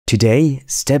Today,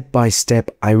 step by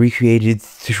step, I recreated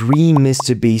 3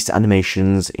 MrBeast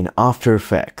animations in After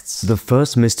Effects. The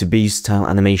first MrBeast-style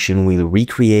animation we'll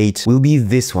recreate will be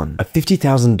this one, a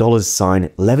 $50,000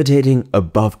 sign levitating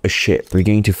above a ship. We're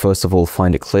going to first of all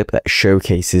find a clip that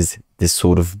showcases this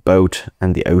sort of boat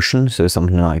and the ocean, so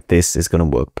something like this is going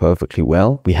to work perfectly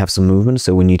well. We have some movement,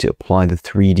 so we need to apply the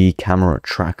 3D camera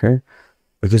tracker,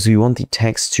 because we want the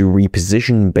text to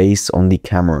reposition based on the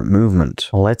camera movement.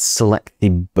 Let's select the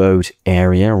boat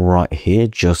area right here,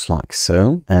 just like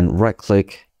so, and right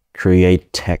click,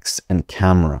 create text and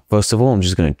camera. First of all, I'm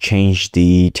just going to change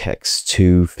the text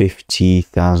to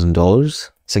 $50,000.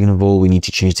 Second of all, we need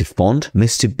to change the font.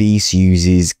 MrBeast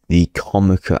uses the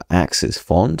Comica Access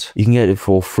font. You can get it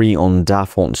for free on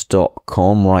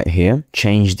dafont.com right here.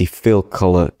 Change the fill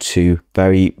color to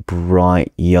very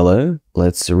bright yellow.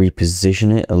 Let's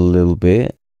reposition it a little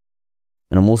bit.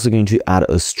 And I'm also going to add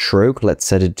a stroke. Let's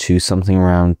set it to something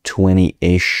around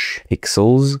 20-ish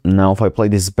pixels. Now, if I play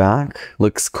this back,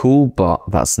 looks cool, but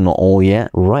that's not all yet.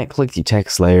 Right click the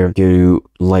text layer, go to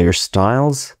layer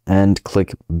styles and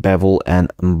click bevel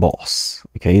and emboss.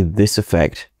 Okay, this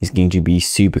effect is going to be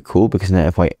super cool because now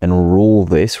if I enroll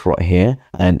this right here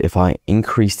and if I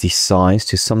increase the size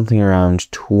to something around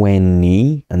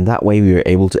 20, and that way we are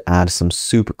able to add some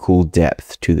super cool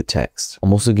depth to the text.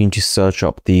 I'm also going to search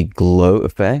up the glow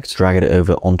effect, drag it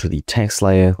over onto the text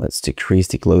layer. Let's decrease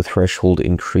the glow threshold,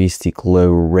 increase the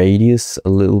glow radius a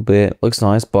little bit. Looks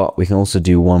nice, but we can also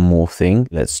do one more thing.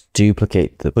 Let's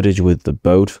duplicate the footage with the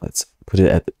boat. Let's put it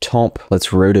at the top. Let's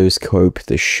rotoscope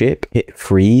the ship. Hit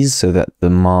freeze so that the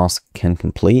mask can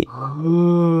complete.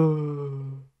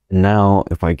 Now,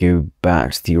 if I go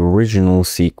back to the original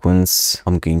sequence,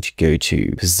 I'm going to go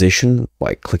to position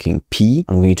by clicking P.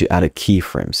 I'm going to add a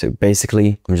keyframe. So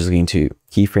basically, I'm just going to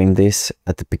keyframe this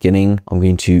at the beginning. I'm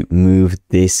going to move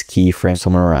this keyframe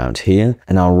somewhere around here.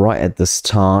 And now right at the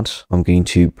start, I'm going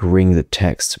to bring the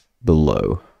text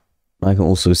below. I can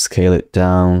also scale it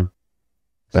down.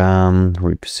 Bam,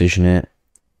 reposition it.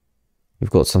 We've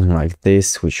got something like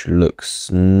this, which looks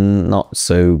not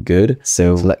so good.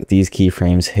 So select these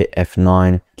keyframes, hit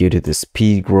F9, go to the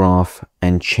speed graph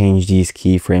and change these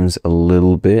keyframes a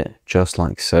little bit, just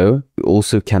like so. We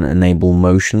also can enable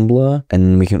motion blur,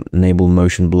 and we can enable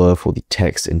motion blur for the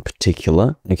text in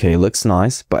particular. Okay, looks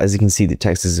nice, but as you can see, the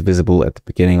text is visible at the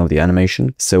beginning of the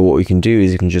animation. So what we can do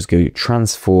is you can just go to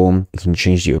transform, you can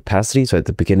change the opacity. So at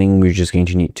the beginning, we're just going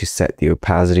to need to set the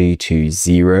opacity to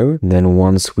 0. Then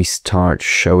once we start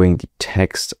showing the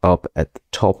text up at the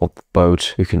top of the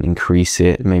boat, we can increase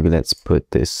it. Maybe let's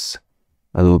put this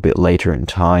a little bit later in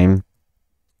time.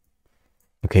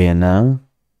 Okay, and now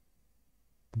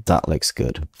that looks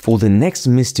good. For the next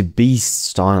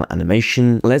MrBeast-style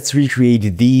animation, let's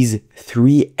recreate these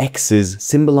 3 X's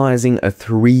symbolizing a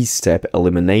 3-step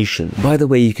elimination. By the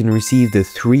way, you can receive the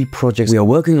 3 projects we are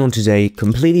working on today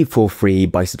completely for free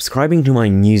by subscribing to my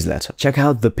newsletter. Check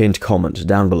out the pinned comment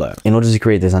down below. In order to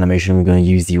create this animation, we're going to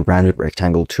use the rounded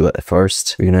rectangle tool at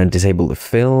first. We're going to disable the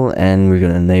fill and we're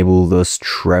going to enable the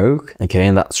stroke. Okay,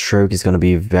 and that stroke is going to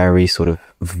be very sort of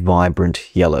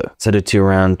vibrant yellow. Set it to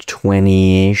around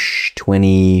 20-ish,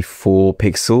 24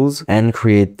 pixels and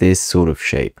create this sort of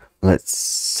shape. Let's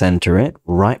center it,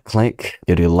 right click,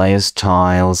 go to layer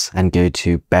styles and go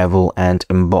to bevel and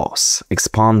emboss.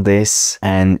 Expand this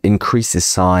and increase the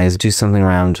size to something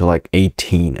around to like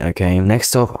 18, okay?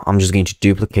 Next up, I'm just going to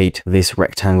duplicate this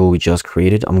rectangle we just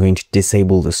created. I'm going to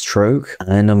disable the stroke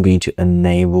and I'm going to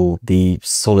enable the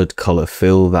solid color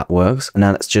fill that works.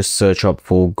 Now let's just search up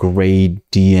for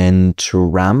gradient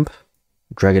ramp.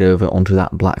 Drag it over onto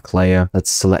that black layer. Let's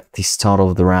select the start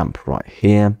of the ramp right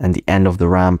here and the end of the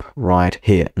ramp right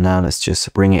here. Now let's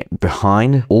just bring it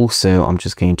behind. Also, I'm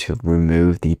just going to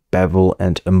remove the bevel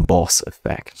and emboss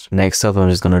effect. Next up, I'm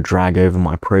just going to drag over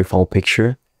my profile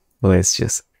picture. Let's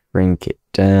just shrink it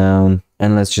down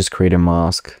and let's just create a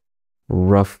mask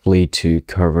roughly to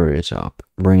cover it up.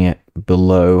 Bring it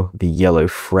below the yellow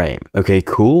frame. Okay,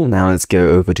 cool. Now let's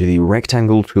go over to the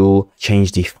rectangle tool,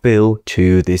 change the fill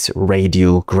to this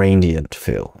radial gradient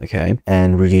fill, okay?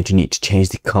 And we're going to need to change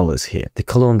the colors here. The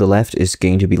color on the left is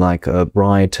going to be like a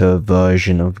brighter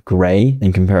version of gray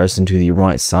in comparison to the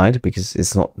right side because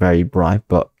it's not very bright,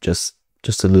 but just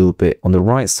a little bit. On the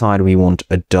right side, we want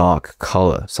a dark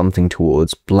color, something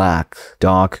towards black,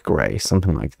 dark gray,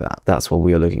 something like that. That's what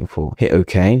we are looking for. Hit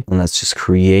OK, and let's just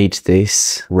create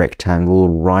this rectangle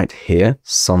right here,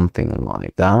 something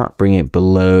like that. Bring it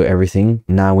below everything.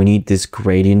 Now we need this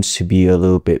gradient to be a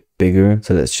little bit bigger.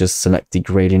 So let's just select the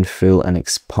gradient fill and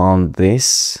expand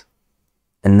this.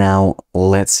 And now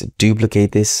let's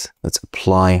duplicate this. Let's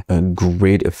apply a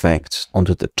grid effect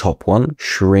onto the top one.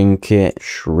 Shrink it,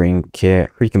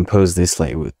 recompose this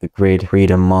layer with the grid.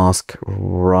 Create a mask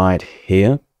right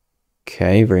here.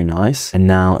 Okay, very nice. And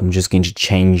now I'm just going to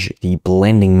change the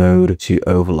blending mode to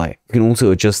overlay. You can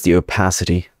also adjust the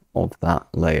opacity of that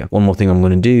layer. One more thing I'm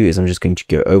going to do is I'm just going to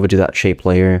go over to that shape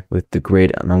layer with the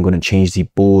grid, and I'm going to change the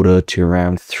border to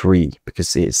around 3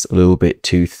 because it's a little bit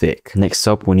too thick. Next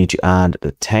up, we need to add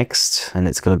the text, and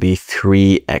it's going to be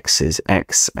 3 X's,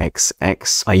 X, X,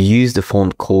 X. I used a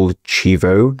font called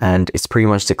Chivo, and it's pretty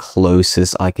much the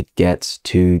closest I could get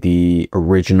to the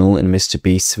original in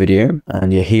MrBeast's video.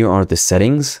 And yeah, here are the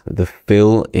settings. The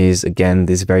fill is again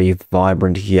this very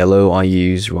vibrant yellow I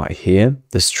use right here.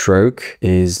 The stroke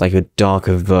is like a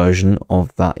darker version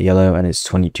of that yellow, and it's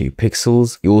 22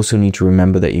 pixels. You also need to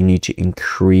remember that you need to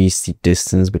increase the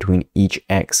distance between each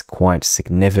X quite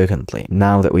significantly.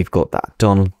 Now that we've got that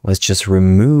done, let's just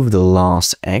remove the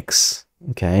last X.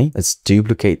 Okay, let's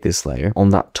duplicate this layer. On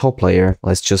that top layer,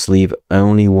 let's just leave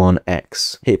only one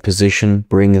X. Hit position,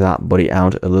 bring that body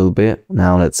out a little bit.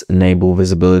 Now let's enable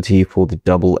visibility for the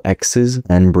double X's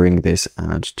and bring this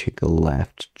out to the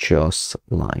left, just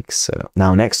like so.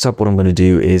 Now, next up, what I'm going to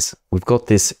do is we've got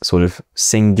this sort of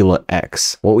singular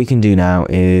X. What we can do now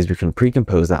is we can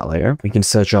pre-compose that layer. We can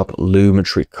search up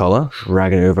lumetri color,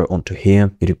 drag it over onto here,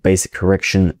 go to basic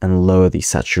correction and lower the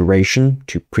saturation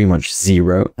to pretty much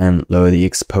 0 and lower the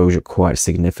exposure quite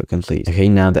significantly. Okay,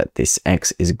 now that this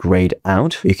X is grayed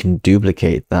out, we can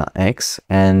duplicate that X,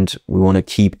 and we want to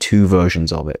keep 2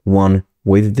 versions of it. One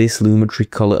with this lumetri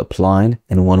color applied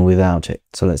and one without it.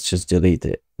 So let's just delete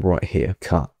it right here.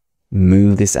 Cut.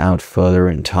 Move this out further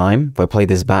in time. If I play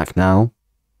this back now,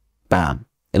 bam.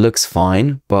 It looks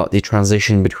fine, but the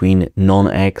transition between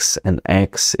non-X and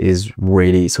X is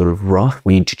really sort of rough.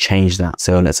 We need to change that.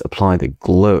 So let's apply the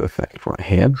glow effect right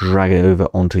here. Drag it over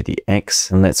onto the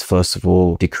X. And let's first of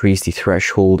all decrease the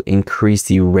threshold, increase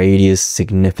the radius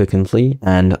significantly.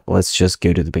 And let's just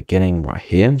go to the beginning right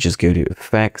here. Just go to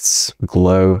effects,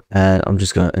 glow, and I'm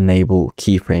just going to enable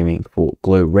keyframing for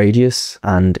glow radius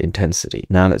and intensity.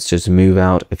 Now let's just move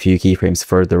out a few keyframes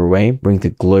further away. Bring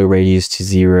the glow radius to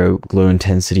 0, glow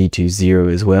intensity to 0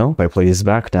 as well. If I play this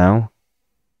back now,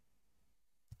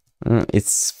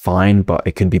 it's fine, but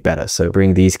it could be better. So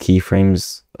bring these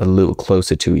keyframes a little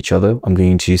closer to each other. I'm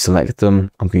going to select them.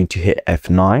 I'm going to hit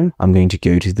F9. I'm going to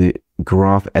go to the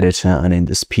graph editor, and in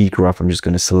the speed graph, I'm just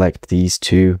going to select these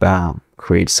 2. Bam.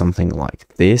 Create something like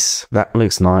this. That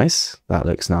looks nice. That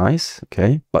looks nice.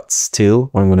 Okay. But still,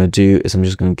 what I'm going to do is I'm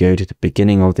just going to go to the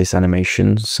beginning of this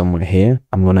animation somewhere here.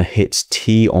 I'm going to hit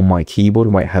T on my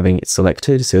keyboard by having it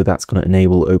selected. So that's going to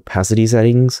enable opacity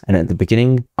settings. And at the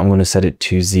beginning, I'm going to set it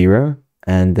to 0.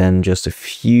 And then just a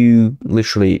few,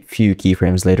 literally few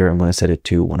keyframes later, I'm going to set it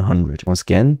to 100. Once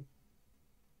again,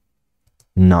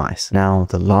 nice. Now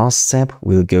the last step,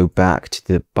 we'll go back to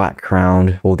the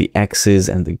background for the X's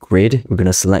and the grid. We're going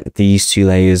to select these 2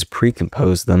 layers,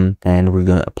 pre-compose them, and we're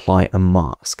going to apply a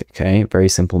mask. Okay, very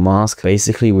simple mask.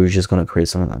 Basically, we're just going to create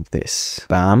something like this.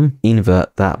 Bam,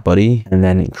 invert that body, and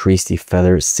then increase the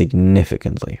feather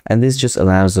significantly. And this just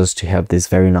allows us to have this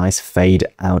very nice fade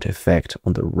out effect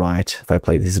on the right. If I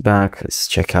play this back, let's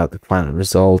check out the final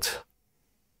result.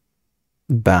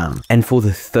 Bam. And for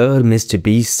the third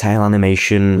MrBeast-style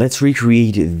animation, let's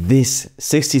recreate this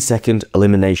 60-second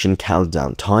elimination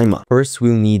countdown timer. First,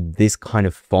 we'll need this kind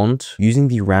of font. Using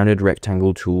the rounded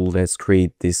rectangle tool, let's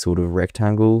create this sort of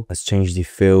rectangle. Let's change the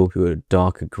fill to a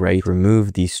darker gray.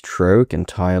 Remove the stroke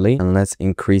entirely, and let's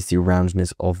increase the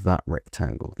roundness of that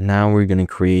rectangle. Now we're going to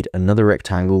create another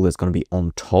rectangle that's going to be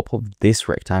on top of this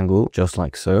rectangle, just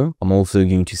like so. I'm also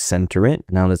going to center it.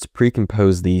 Now let's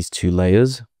pre-compose these 2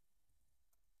 layers.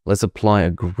 Let's apply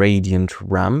a gradient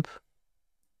ramp.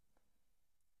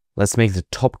 Let's make the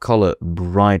top color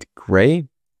bright gray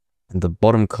and the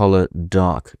bottom color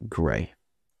dark gray.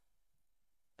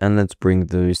 And let's bring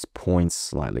those points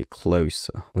slightly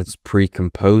closer. Let's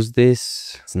pre-compose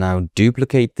this. Let's now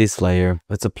duplicate this layer.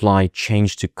 Let's apply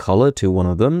change to color to one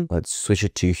of them. Let's switch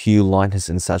it to hue, lightness,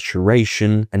 and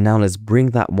saturation. And now let's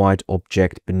bring that white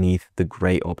object beneath the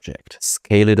gray object.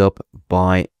 Scale it up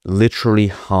by literally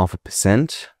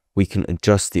 0.5%. We can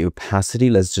adjust the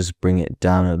opacity. Let's just bring it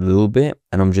down a little bit.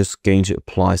 And I'm just going to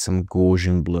apply some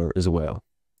Gaussian blur as well.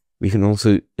 We can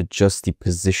also adjust the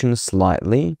position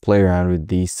slightly, play around with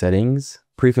these settings.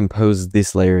 Pre-compose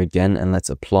this layer again, and let's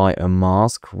apply a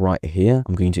mask right here.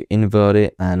 I'm going to invert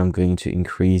it, and I'm going to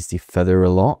increase the feather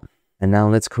a lot. And now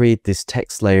let's create this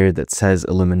text layer that says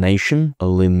elimination.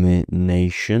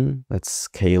 Elimination. Let's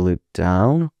scale it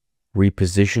down,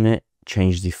 reposition it,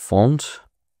 change the font.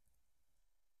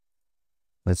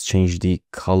 Let's change the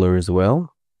color as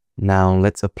well. Now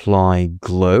let's apply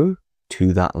glow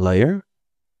to that layer.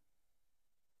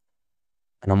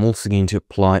 And I'm also going to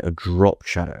apply a drop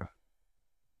shadow.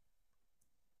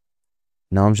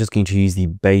 Now I'm just going to use the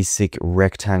basic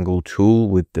rectangle tool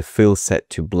with the fill set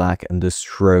to black and the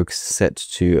strokes set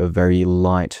to a very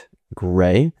light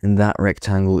gray. And that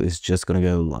rectangle is just going to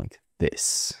go like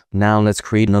this. Now let's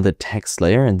create another text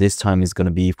layer, and this time is going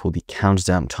to be for the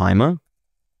countdown timer.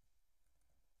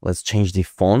 Let's change the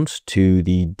font to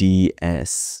the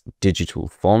DS digital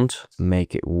font,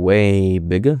 make it way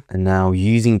bigger. And now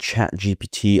using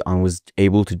ChatGPT, I was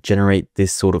able to generate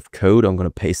this sort of code. I'm going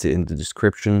to paste it in the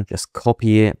description. Just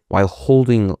copy it while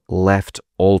holding left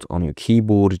Alt on your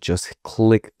keyboard. Just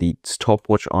click the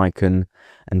stopwatch icon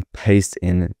and paste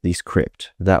in the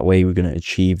script. That way we're going to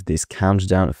achieve this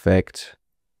countdown effect.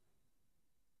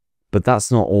 But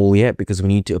that's not all yet, because we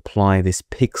need to apply this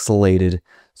pixelated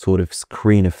sort of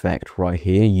screen effect right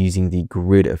here using the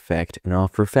grid effect in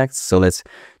After Effects. So let's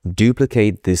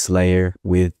duplicate this layer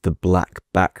with the black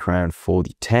background for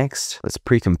the text. Let's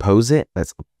pre-compose it.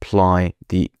 Let's apply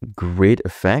the grid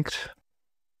effect.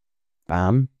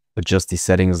 Bam. Adjust the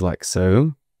settings like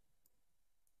so.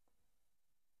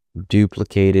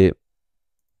 Duplicate it,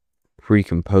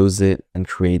 pre-compose it, and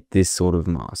create this sort of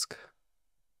mask.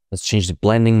 Let's change the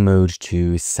blending mode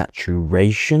to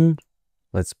saturation.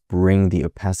 Let's bring the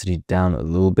opacity down a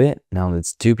little bit. Now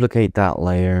let's duplicate that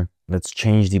layer. Let's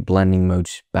change the blending mode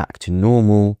back to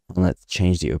normal. And let's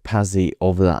change the opacity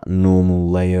of that normal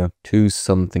layer to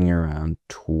something around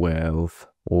 12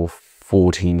 or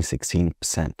 14,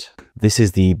 16%. This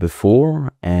is the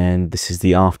before and this is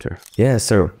the after. Yeah,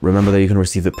 so remember that you can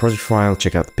receive the project file,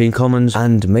 check out the pinned comment,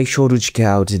 and make sure to check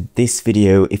out this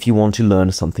video if you want to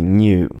learn something new.